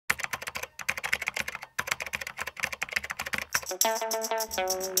Hello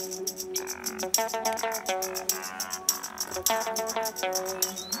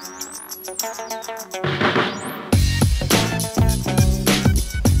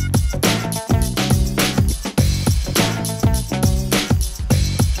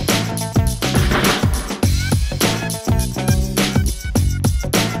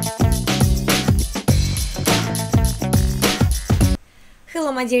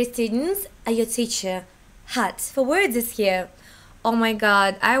my dear students, your teacher Hut for Words is here. Oh my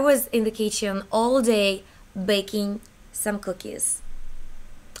god, I was in the kitchen all day baking some cookies.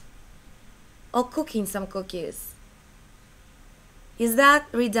 Or cooking some cookies. Is that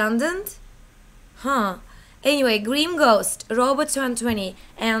redundant? Huh. Anyway, Grim Ghost, Robot 20,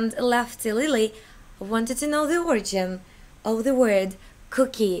 and Lefty Lily wanted to know the origin of the word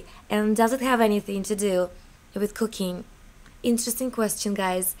cookie and does it have anything to do with cooking? Interesting question,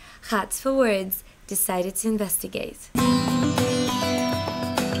 guys. Hut for Words decided to investigate.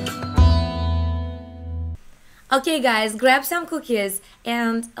 Okay guys, grab some cookies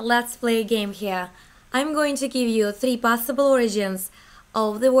and let's play a game here. I'm going to give you 3 possible origins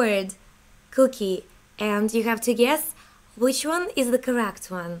of the word cookie and you have to guess which one is the correct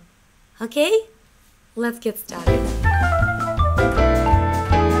one. Okay? Let's get started.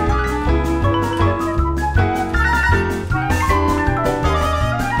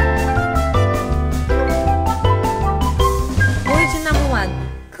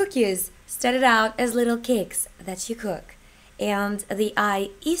 Cookies started out as little cakes that you cook, and the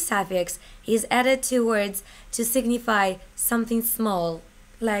IE suffix is added to words to signify something small,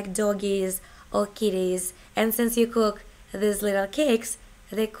 like doggies or kitties, and since you cook these little cakes,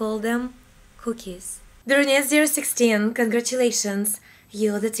 they call them cookies. Bernice 016, congratulations,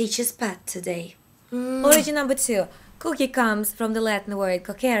 you're the teacher's pet today. Origin number 2. Cookie comes from the Latin word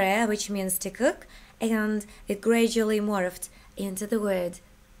coccere, which means to cook, and it gradually morphed into the word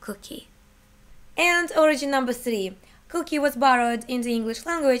cookie. And origin number 3. Cookie was borrowed in the English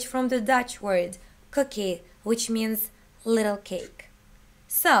language from the Dutch word cookie, which means little cake.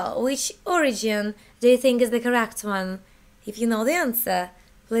 So, which origin do you think is the correct one? If you know the answer,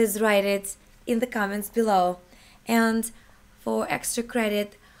 please write it in the comments below. And for extra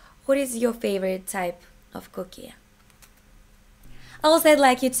credit, what is your favorite type of cookie? Also, I'd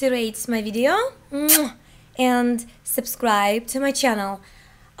like you to rate my video and subscribe to my channel.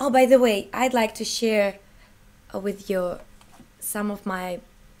 Oh, by the way, I'd like to share with you some of my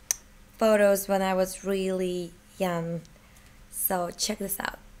photos when I was really young. So check this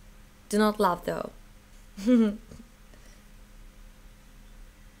out. Do not laugh though.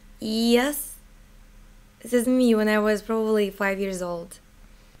 Yes, this is me when I was probably 5 years old.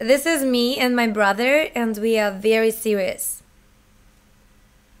 This is me and my brother, and we are very serious.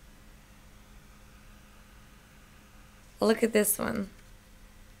 Look at this one.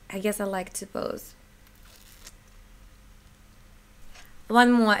 I guess I like to pose. One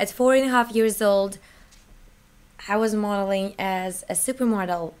more. At 4.5 years old, I was modeling as a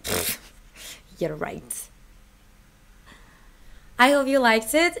supermodel. You're right. I hope you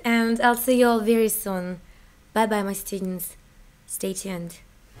liked it, and I'll see you all very soon. Bye bye, my students. Stay tuned.